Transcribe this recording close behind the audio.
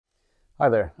Hi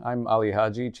there, I'm Ali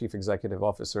Haji, Chief Executive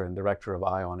Officer and Director of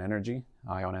ION Energy.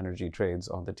 ION Energy trades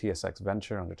on the TSX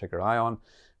Venture under ticker ION,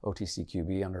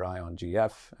 OTCQB under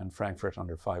IONGF, and Frankfurt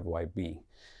under 5YB.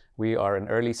 We are an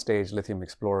early stage lithium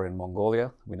explorer in Mongolia.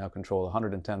 We now control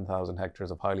 110,000 hectares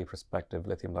of highly prospective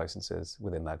lithium licenses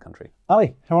within that country.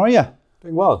 Ali, how are you?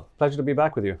 Doing well. Pleasure to be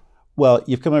back with you. Well,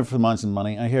 you've come over for Mines and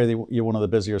Money. I hear you're one of the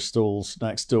busier stalls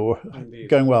next door. Indeed.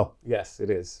 Going well? Yes, it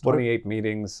is. 28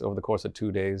 meetings over the course of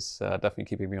 2 days, definitely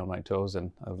keeping me on my toes,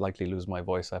 and I'll likely lose my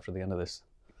voice after the end of this.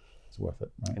 It's worth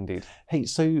it, right? Indeed. Hey,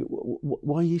 so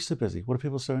why are you so busy? What are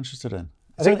people so interested in?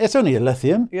 It's only a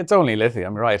lithium. It's only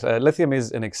lithium, right. Lithium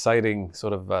is an exciting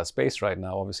sort of space right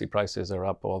now. Obviously, prices are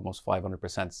up almost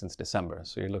 500% since December.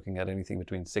 So you're looking at anything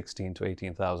between $16,000 to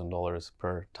 $18,000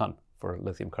 per ton for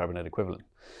lithium carbonate equivalent.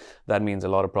 That means a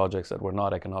lot of projects that were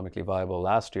not economically viable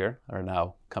last year are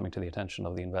now coming to the attention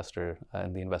of the investor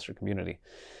and the investor community.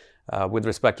 With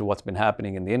respect to what's been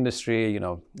happening in the industry,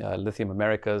 Lithium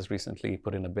Americas recently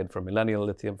put in a bid for Millennial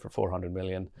Lithium for $400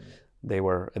 million.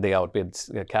 They outbid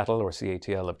CATL or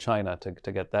CATL of China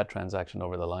to get that transaction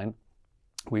over the line.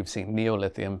 We've seen Neo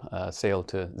Lithium sail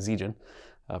to Zijin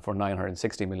for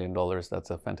 $960 million. That's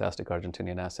a fantastic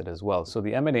Argentinian asset as well. So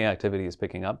the M&A activity is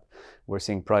picking up. We're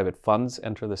seeing private funds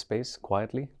enter the space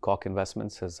quietly. Koch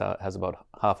Investments has about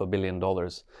 $500 million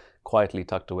quietly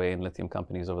tucked away in lithium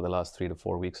companies over the last 3 to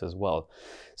 4 weeks as well.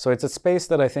 So it's a space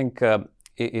that I think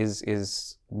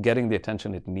is getting the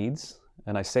attention it needs.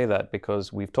 And I say that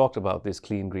because we've talked about this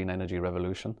clean green energy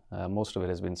revolution. Most of it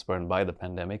has been spurred by the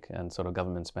pandemic and sort of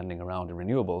government spending around in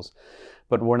renewables.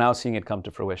 But we're now seeing it come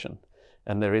to fruition.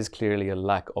 And there is clearly a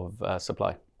lack of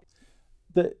supply.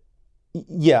 At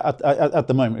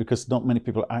the moment, because not many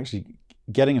people are actually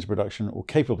getting into production or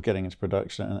capable of getting into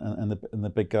production, and the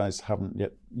big guys haven't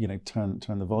yet, turned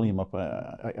the volume up.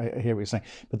 I hear what you're saying,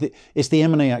 but it's the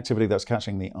M&A activity that's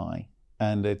catching the eye,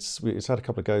 and it's had a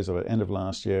couple of goes of it. End of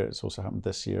last year, it's also happened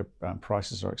this year.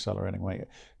 Prices are accelerating away.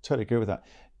 Totally agree with that.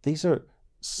 These are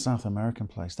South American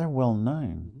plays. They're well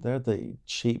known. They're the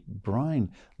cheap brine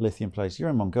lithium plays. You're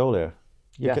in Mongolia.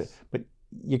 But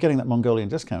you're getting that Mongolian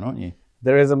discount, aren't you?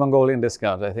 There is a Mongolian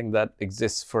discount. I think that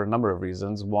exists for a number of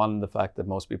reasons. One, the fact that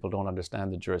most people don't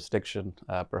understand the jurisdiction.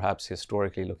 Perhaps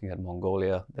historically, looking at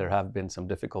Mongolia, there have been some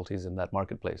difficulties in that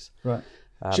marketplace. Right.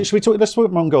 Should we talk? Let's talk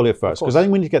about Mongolia first, because I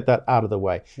think we need to get that out of the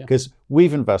way. Because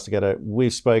we've investigated,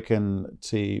 we've spoken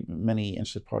to many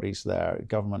interested parties there,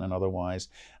 government and otherwise,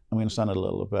 and we understand it a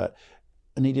little bit.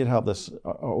 I need you to help this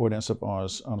audience of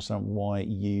ours understand why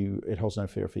it holds no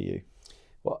fear for you.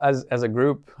 Well, as a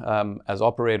group, as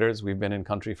operators, we've been in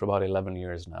country for about 11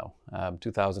 years now.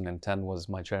 2010 was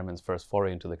my chairman's first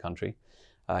foray into the country.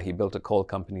 He built a coal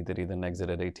company that he then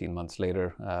exited 18 months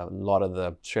later. A lot of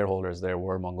the shareholders there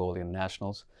were Mongolian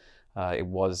nationals. It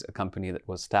was a company that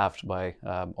was staffed by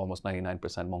almost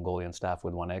 99% Mongolian staff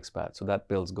with one expat. So that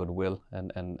builds goodwill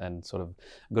and sort of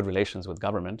good relations with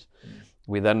government.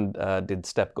 We then did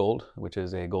Steppe Gold, which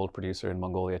is a gold producer in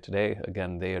Mongolia today.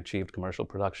 Again, they achieved commercial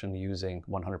production using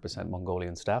 100%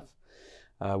 Mongolian staff.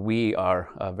 We are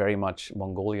a very much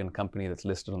Mongolian company that's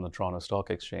listed on the Toronto Stock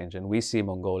Exchange, and we see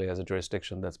Mongolia as a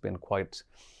jurisdiction that's been quite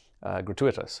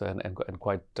gratuitous and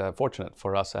quite fortunate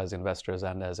for us as investors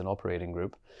and as an operating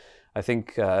group. I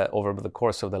think over the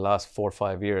course of the last 4 or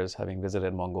 5 years, having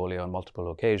visited Mongolia on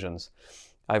multiple occasions,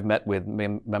 I've met with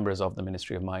members of the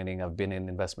Ministry of Mining. I've been in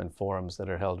investment forums that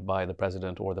are held by the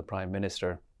President or the Prime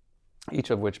Minister, each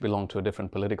of which belong to a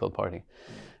different political party.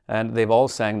 And they've all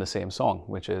sang the same song,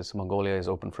 which is Mongolia is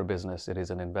open for business. It is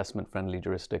an investment-friendly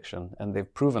jurisdiction. And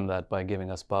they've proven that by giving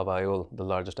us Bavayul, the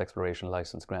largest exploration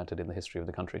license granted in the history of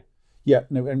the country. Yeah,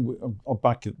 no, and I'll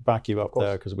back you up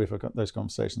there, because we've got those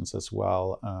conversations as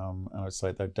well. And I'd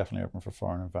say they're definitely open for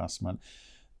foreign investment.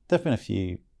 There have been a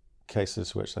few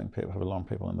cases which I think people have alarmed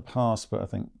people in the past, but I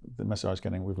think the message I was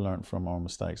getting, we've learned from our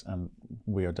mistakes, and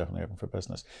we are definitely open for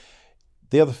business.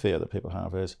 The other fear that people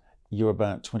have is you're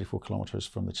about 24 kilometers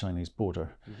from the Chinese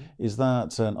border. Is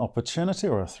that an opportunity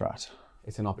or a threat?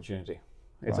 It's an opportunity.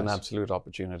 It's an absolute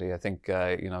opportunity. I think,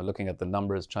 looking at the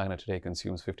numbers, China today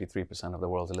consumes 53% of the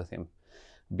world's lithium.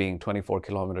 Being 24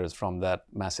 kilometers from that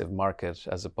massive market,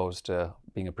 as opposed to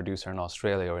being a producer in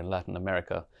Australia or in Latin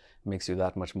America, makes you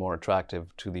that much more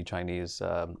attractive to the Chinese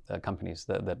companies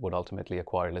that would ultimately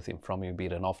acquire lithium from you, be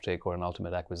it an offtake or an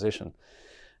ultimate acquisition.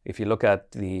 If you look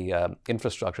at the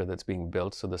infrastructure that's being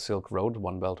built, so the Silk Road,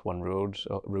 One Belt, One Road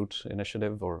route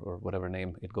initiative, or whatever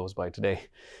name it goes by today,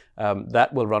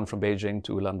 that will run from Beijing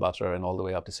to Ulaanbaatar and all the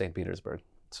way up to St. Petersburg.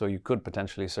 So you could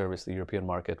potentially service the European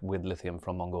market with lithium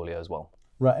from Mongolia as well.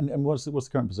 Right, and what's the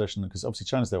current position? Because obviously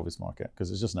China's the obvious market, because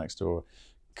it's just next door.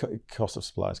 cost of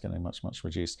supply is getting much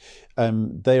reduced.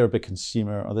 They are a big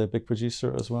consumer. Are they a big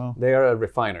producer as well? They are a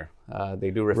refiner.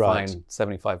 They do refine Right.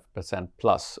 75%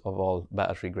 plus of all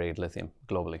battery grade lithium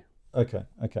globally. Okay.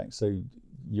 So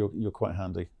you're quite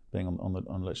handy being on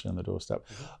literally on the doorstep.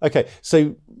 Okay.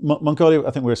 So Mongolia,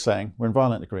 I think we were saying we're in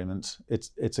violent agreement.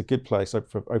 It's a good place,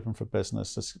 open for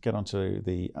business. Let's get onto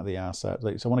the asset.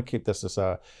 So I want to keep this as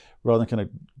rather than kind of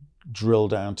drill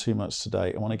down too much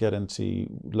today. I want to get into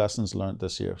lessons learned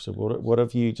this year. So what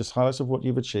have you, just highlights of what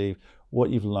you've achieved, what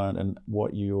you've learned, and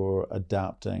what you're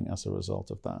adapting as a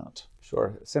result of that?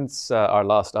 Sure. Since our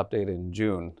last update in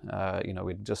June,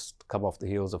 we'd just come off the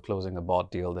heels of closing a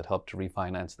bought deal that helped to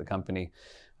refinance the company.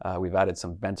 We've added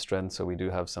some bench strength, so we do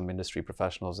have some industry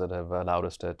professionals that have allowed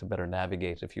us to better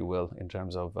navigate, if you will, in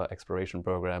terms of exploration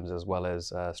programs as well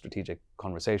as strategic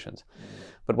conversations.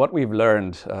 But what we've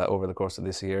learned over the course of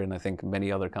this year, and I think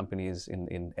many other companies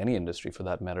in any industry for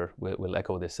that matter will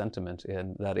echo this sentiment,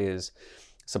 and that is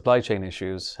supply chain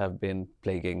issues have been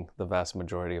plaguing the vast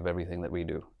majority of everything that we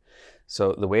do.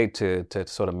 So the way to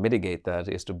sort of mitigate that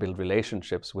is to build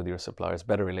relationships with your suppliers,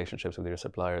 better relationships with your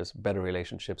suppliers, better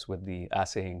relationships with the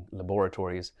assaying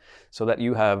laboratories, so that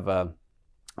you have a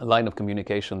line of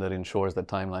communication that ensures that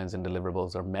timelines and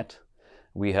deliverables are met.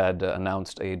 We had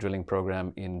announced a drilling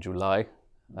program in July,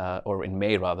 or in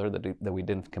May rather, that we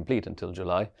didn't complete until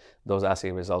July. Those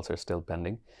assay results are still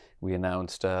pending. We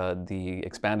announced the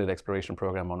expanded exploration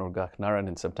program on Urgakh Naran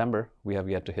in September. We have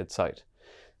yet to hit site.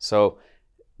 So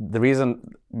the reason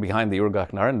behind the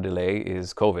Urgakh Naran delay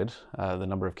is COVID. The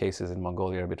number of cases in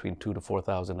Mongolia are between 2,000 to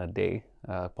 4,000 a day.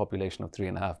 Population of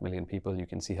 3.5 million people. You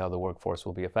can see how the workforce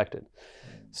will be affected.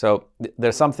 So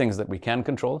there's some things that we can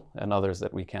control and others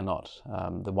that we cannot.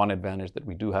 The one advantage that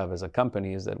we do have as a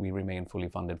company is that we remain fully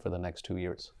funded for the next 2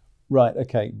 years. Right.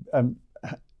 Okay.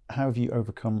 How have you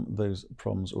overcome those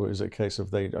problems, or is it a case of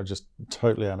they are just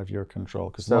totally out of your control?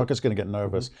 Because the market's going to get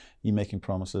nervous. You making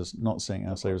promises, not seeing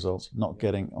assay results, not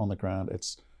getting on the ground.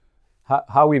 It's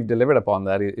how we've delivered upon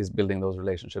that is building those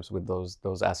relationships with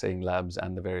those assaying labs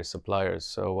and the various suppliers.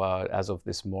 So as of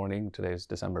this morning, today is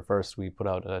December 1st, we put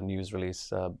out a news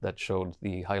release that showed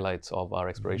the highlights of our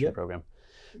exploration program.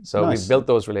 So Nice. we've built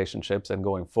those relationships, and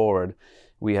going forward,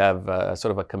 we have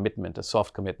sort of a commitment, a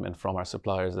soft commitment from our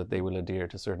suppliers that they will adhere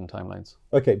to certain timelines.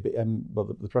 Okay, but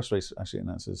well, the press release actually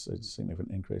announces a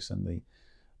significant increase in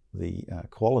the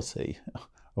quality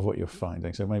of what you're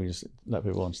finding. So maybe just let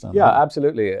people understand. Yeah, that.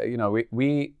 absolutely.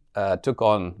 We took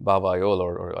on Bavayol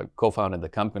or co-founded the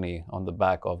company on the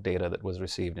back of data that was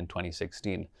received in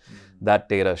 2016. That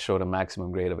data showed a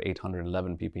maximum grade of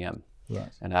 811 ppm. Right.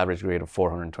 An average grade of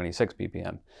 426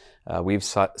 ppm. We've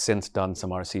since done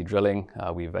some RC drilling.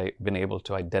 We've been able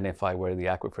to identify where the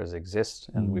aquifers exist,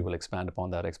 and we will expand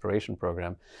upon that exploration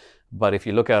program. But if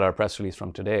you look at our press release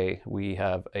from today, we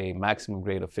have a maximum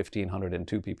grade of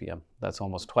 1,502 ppm. That's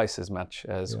almost twice as much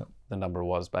as the number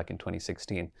was back in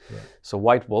 2016. Yeah. So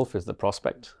White Wolf is the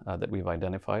prospect that we've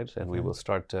identified, and we will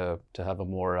start to have a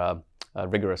more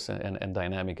rigorous and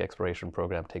dynamic exploration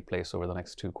program take place over the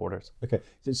next 2 quarters. Okay,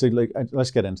 so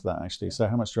let's get into that actually. So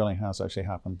how much drilling has actually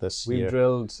happened this year? We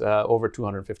drilled over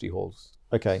 250 holes.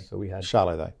 Okay, So we had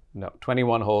shallow though. no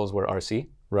 21 holes were RC.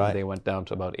 Right. They went down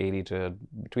to about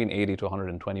between 80 to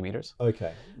 120 meters.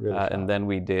 Okay, really And then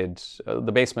we did,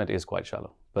 the basement is quite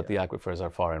shallow, but the aquifers are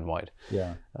far and wide,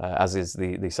 yeah. as is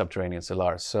the subterranean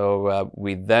salar. So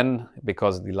we then,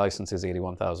 because the license is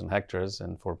 81,000 hectares,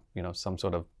 and for some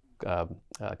sort of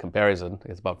comparison,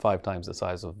 it's about 5 times the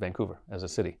size of Vancouver as a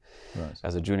city. Right.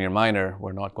 As a junior miner,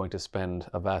 we're not going to spend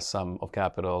a vast sum of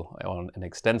capital on an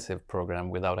extensive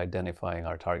program without identifying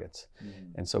our targets.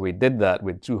 And so we did that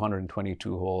with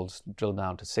 222 holes, drilled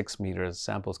down to 6 meters,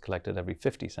 samples collected every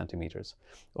 50 centimeters,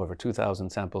 over 2,000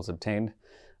 samples obtained,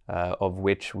 of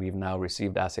which we've now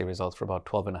received assay results for about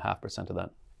 12.5% of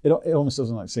that. It almost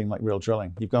doesn't seem like real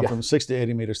drilling. You've gone from 60 to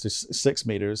 80 meters to 6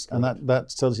 meters, and that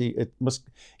tells you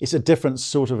it's a different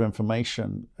sort of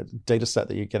information data set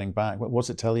that you're getting back. What's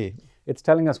it tell you? It's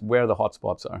telling us where the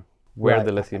hotspots are, where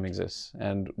the lithium exists,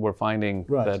 and we're finding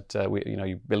that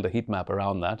you build a heat map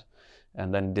around that,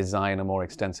 and then design a more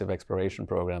extensive exploration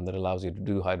program that allows you to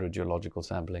do hydrogeological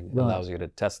sampling, allows you to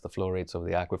test the flow rates of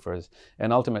the aquifers,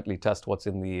 and ultimately test what's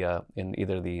in the in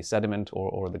either the sediment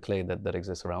or the clay that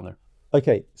exists around there.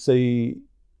 Okay, so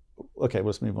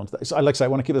let's move on to that. So, like I say, I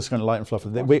want to keep this kind of light and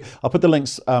fluffy. I'll put the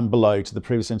links below to the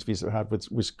previous interviews that we had,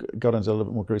 which got into a little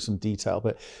bit more gruesome detail.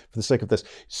 But for the sake of this,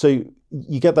 so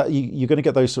you get that you're going to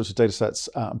get those sorts of data sets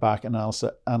back and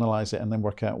analyze it, and then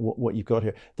work out what you've got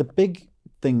here. The big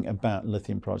thing about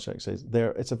lithium projects is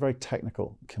it's a very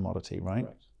technical commodity, right?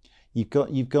 You've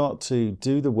got to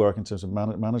do the work in terms of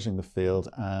managing the field,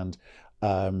 and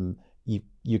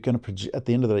you're going to produce. At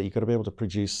the end of the day, you've got to be able to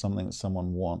produce something that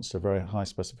someone wants to a very high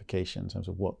specification in terms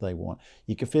of what they want.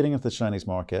 You're competing with the Chinese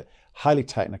market, highly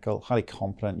technical, highly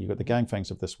competent. You've got the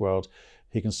Ganfengs of this world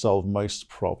who can solve most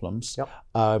problems. Yep.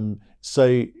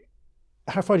 So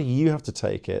how far do you have to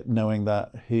take it, knowing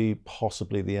that who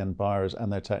possibly the end buyers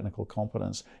and their technical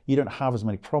competence? You don't have as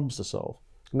many problems to solve.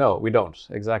 No, we don't.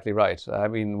 Exactly right. I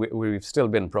mean, we've still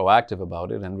been proactive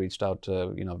about it and reached out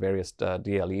to various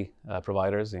DLE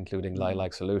providers, including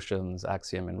Lilac Solutions,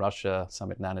 Axiom in Russia,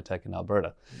 Summit Nanotech in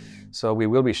Alberta. So we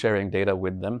will be sharing data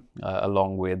with them,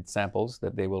 along with samples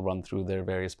that they will run through their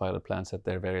various pilot plants at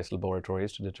their various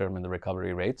laboratories to determine the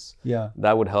recovery rates. Yeah.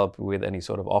 That would help with any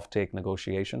sort of offtake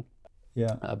negotiation.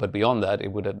 Yeah. But beyond that, it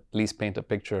would at least paint a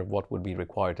picture of what would be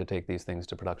required to take these things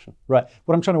to production. Right.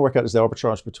 What I'm trying to work out is the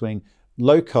arbitrage between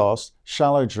low cost,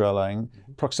 shallow drilling,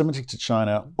 proximity to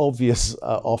China, obvious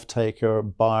off-taker,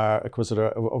 buyer, acquisitor,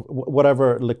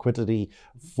 whatever liquidity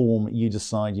form you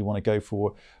decide you want to go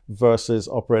for, versus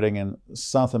operating in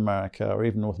South America or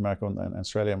even North America and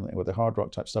Australia with the hard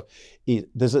rock type stuff.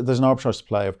 There's an arbitrage to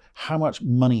play of how much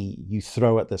money you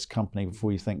throw at this company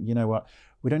before you think, you know what,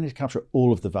 we don't need to capture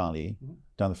all of the value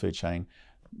down the food chain,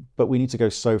 but we need to go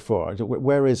so far.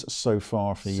 Where is so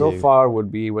far for you? So far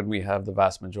would be when we have the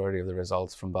vast majority of the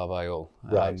results from Baba-Ayol.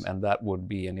 Right. And that would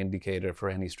be an indicator for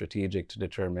any strategic to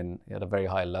determine at a very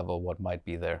high level what might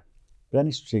be there. But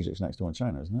any strategic's next door in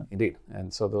China, isn't it? Indeed.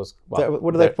 And so those...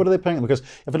 What are they paying? Because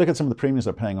if I look at some of the premiums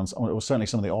they're paying on, or certainly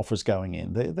some of the offers going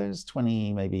in, there's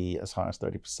 20, maybe as high as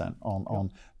 30%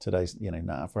 on today's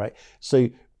NAV, right? So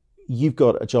you've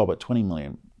got a job at 20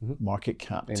 million market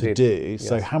cap to do.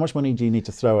 So how much money do you need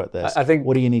to throw at this? I think.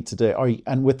 What do you need to do?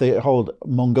 And with the whole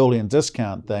Mongolian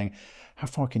discount thing, how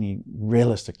far can you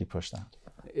realistically push that?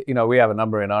 We have a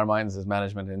number in our minds as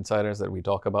management insiders that we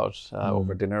talk about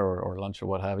over dinner or lunch or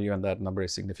what have you, and that number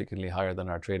is significantly higher than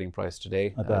our trading price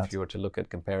today. If you were to look at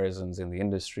comparisons in the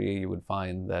industry, you would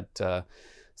find that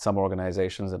some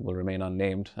organizations that will remain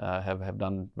unnamed have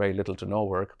done very little to no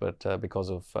work, but because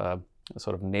of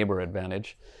sort of neighbor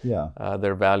advantage,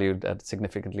 they're valued at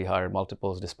significantly higher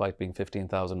multiples despite being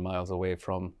 15,000 miles away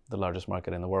from the largest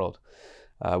market in the world.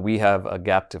 We have a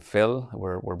gap to fill.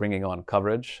 We're bringing on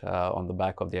coverage on the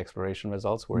back of the exploration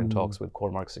results. We're in talks with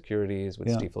Cormark Securities, with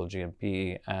Stifel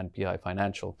GMP, and PI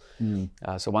Financial.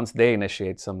 So once they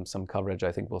initiate some coverage,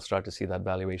 I think we'll start to see that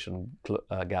valuation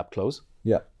gap close.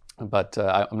 Yeah. But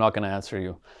I'm not going to answer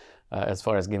you as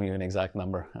far as giving you an exact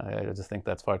number. I just think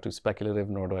that's far too speculative,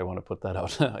 nor do I want to put that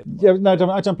out. Yeah, no,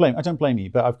 I don't blame you,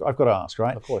 but I've got to ask,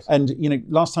 right? Of course. And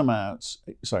last time out,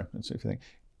 sorry, let's see if you think.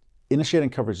 Initiating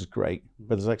coverage is great,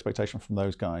 but there's expectation from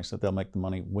those guys that they'll make the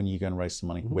money when you go and raise some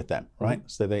money with them, right?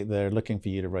 So they're looking for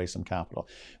you to raise some capital.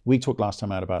 We talked last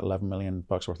time out about $11 million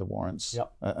worth of warrants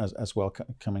as well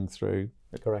coming through.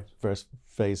 Correct. First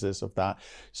phases of that.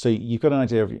 So you've got an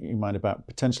idea of your mind about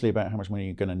potentially about how much money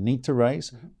you're going to need to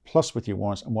raise, plus with your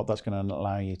warrants and what that's going to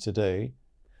allow you to do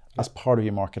as part of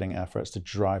your marketing efforts to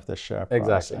drive the share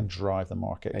price and drive the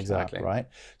market cap, right?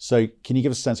 So can you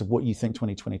give us a sense of what you think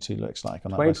 2022 looks like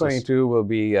on that basis? 2022 will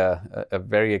be a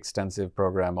very extensive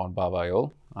program on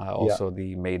Baba-Ayol. Also,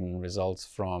 the maiden results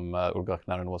from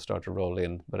Urgaknaran will start to roll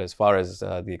in. But as far as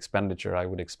the expenditure, I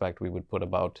would expect we would put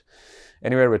about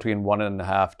anywhere between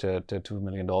 $1.5 to $2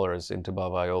 million into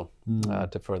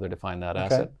Baba-Ayol to further define that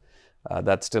asset.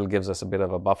 That still gives us a bit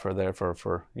of a buffer there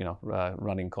for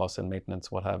running costs and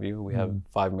maintenance, what have you. We have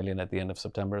 $5 million at the end of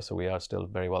September, so we are still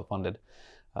very well funded.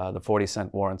 The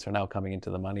 40-cent warrants are now coming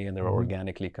into the money, and they're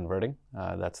organically converting.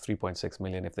 That's $3.6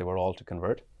 million if they were all to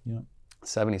convert.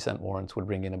 70-cent warrants would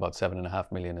bring in about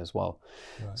 $7.5 million as well.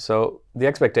 Right. So the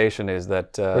expectation is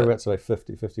that... we're at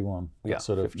 50, 51. Yeah,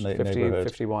 sort of 50, neighborhood.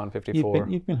 51, 54.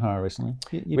 You've been higher recently.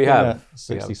 We have. At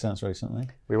 60 cents recently.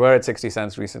 We were at 60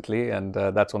 cents recently, and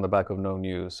that's on the back of no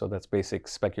news. So that's basic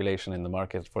speculation in the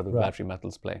market for the battery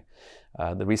metals play.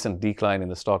 The recent decline in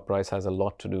the stock price has a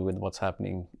lot to do with what's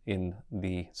happening in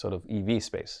the sort of EV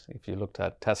space. If you looked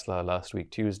at Tesla last week,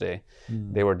 Tuesday,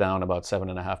 they were down about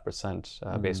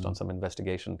 7.5% based on some investigation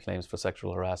claims for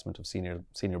sexual harassment of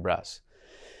senior brass.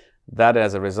 That,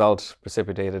 as a result,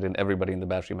 precipitated in everybody in the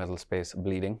battery metal space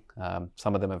bleeding.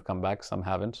 Some of them have come back, some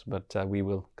haven't, but we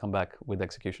will come back with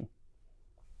execution.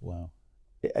 Wow.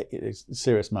 It's a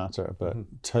serious matter, but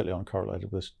totally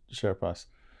uncorrelated with share price.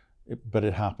 But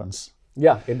it happens.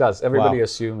 Yeah, it does. Everybody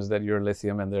assumes that you're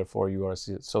lithium and therefore you are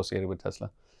associated with Tesla.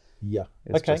 Yeah.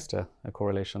 It's Okay. just a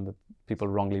correlation that people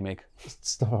wrongly make.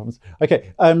 Stuff happens.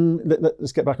 Okay.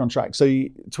 Let's get back on track. So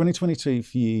 2022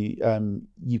 for you,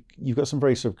 you've got some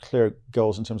very sort of clear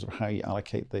goals in terms of how you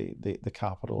allocate the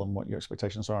capital and what your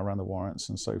expectations are around the warrants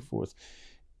and so forth.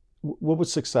 What would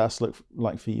success look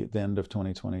like for you at the end of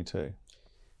 2022?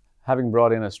 Having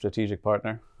brought in a strategic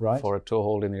partner Right. for a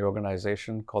toehold in the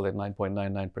organization, call it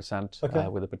 9.99%, Okay.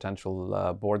 with a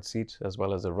potential board seat as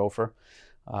well as a ROFR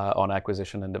on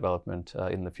acquisition and development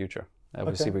in the future.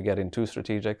 Obviously, Okay. we get in two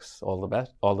strategics, all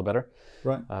the better.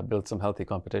 Right. Build some healthy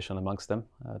competition amongst them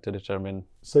to determine.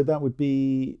 So that would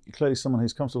be clearly someone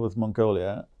who's comfortable with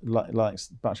Mongolia, likes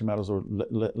battery metals or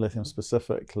lithium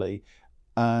specifically,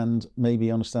 and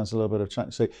maybe understands a little bit of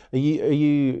China. So are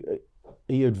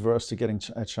you adverse to getting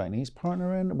a Chinese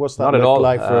partner in? What's that Not at look all.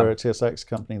 like for a TSX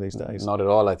company these days? Not at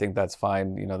all. I think that's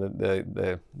fine. You know,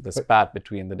 the spat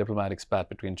between the diplomatic spat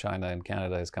between China and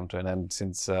Canada has come to an end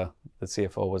since the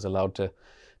CFO was allowed to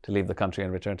leave the country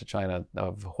and return to China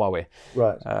of Huawei.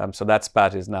 Right. So that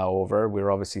spat is now over.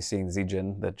 We're obviously seeing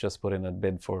Zijin that just put in a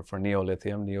bid for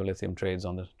Neolithium. Neolithium trades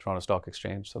on the Toronto Stock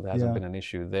Exchange, so there hasn't been an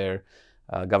issue there.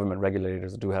 Government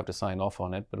regulators do have to sign off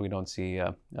on it, but we don't see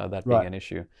that being an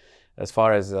issue. As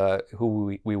far as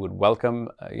who we would welcome,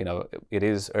 you know, it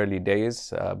is early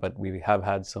days, but we have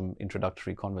had some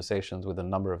introductory conversations with a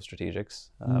number of strategics,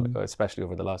 especially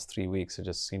over the last 3 weeks. It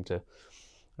just seemed to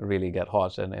really get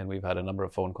hot, and we've had a number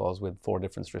of phone calls with 4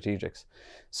 different strategics.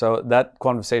 So that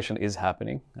conversation is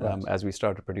happening as we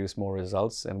start to produce more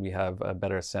results and we have a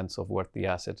better sense of what the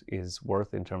asset is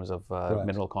worth in terms of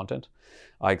mineral content.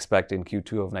 I expect in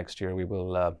Q2 of next year, we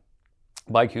will,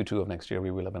 by Q2 of next year,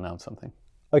 we will have announced something.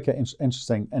 Okay,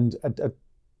 interesting. And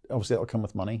obviously that'll come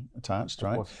with money attached,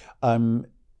 right? And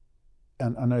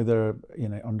I know they're, you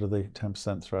know, under the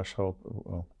 10% threshold.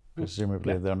 Well,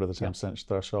 presumably they're under the 10%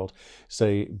 threshold.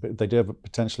 So but they do have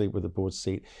potentially with a board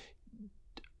seat.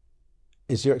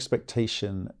 Is your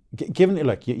expectation, given that,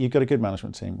 look, you've got a good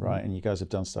management team, right? And you guys have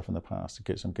done stuff in the past,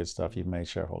 some good stuff. You've made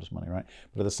shareholders money, right?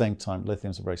 But at the same time,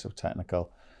 lithium's a very sort of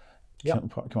technical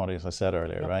commodity, as I said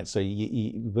earlier, right? So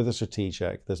you, with a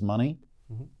strategic, there's money.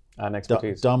 And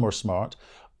expertise. Dumb or smart.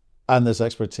 And there's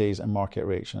expertise and market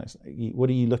reach. And what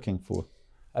are you looking for?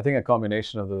 I think a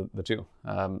combination of the two.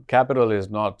 Capital is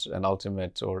not an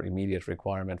ultimate or immediate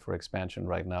requirement for expansion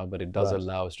right now, but it does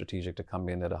allow a strategic to come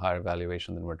in at a higher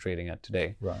valuation than we're trading at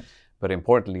today. Right. But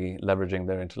importantly, leveraging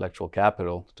their intellectual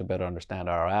capital to better understand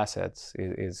our assets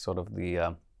is sort of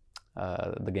the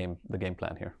game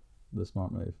plan here. The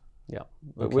smart move. Yeah,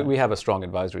 Okay. we have a strong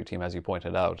advisory team, as you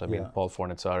pointed out. I mean, Paul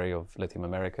Fornitsari of Lithium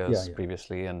Americas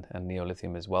previously and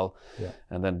Neolithium as well.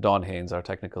 And then Don Haynes, our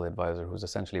technical advisor, who's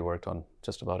essentially worked on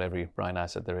just about every brine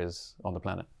asset there is on the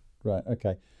planet. Right,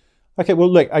 okay. Okay, well,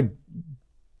 look,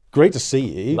 great to see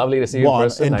you. Lovely to see you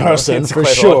in person, for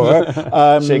sure.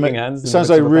 Shaking hands. Sounds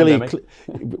like really,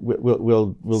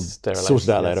 we'll sort it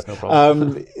out later. No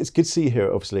problem. It's good to see you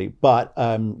here, obviously, but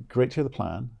great to hear the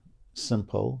plan.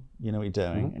 Simple, you know what you're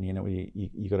doing, and you know what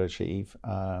you got to achieve.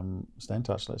 Stay in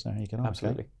touch. Let us know how you get on.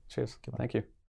 Absolutely. Okay? Cheers. Thank you.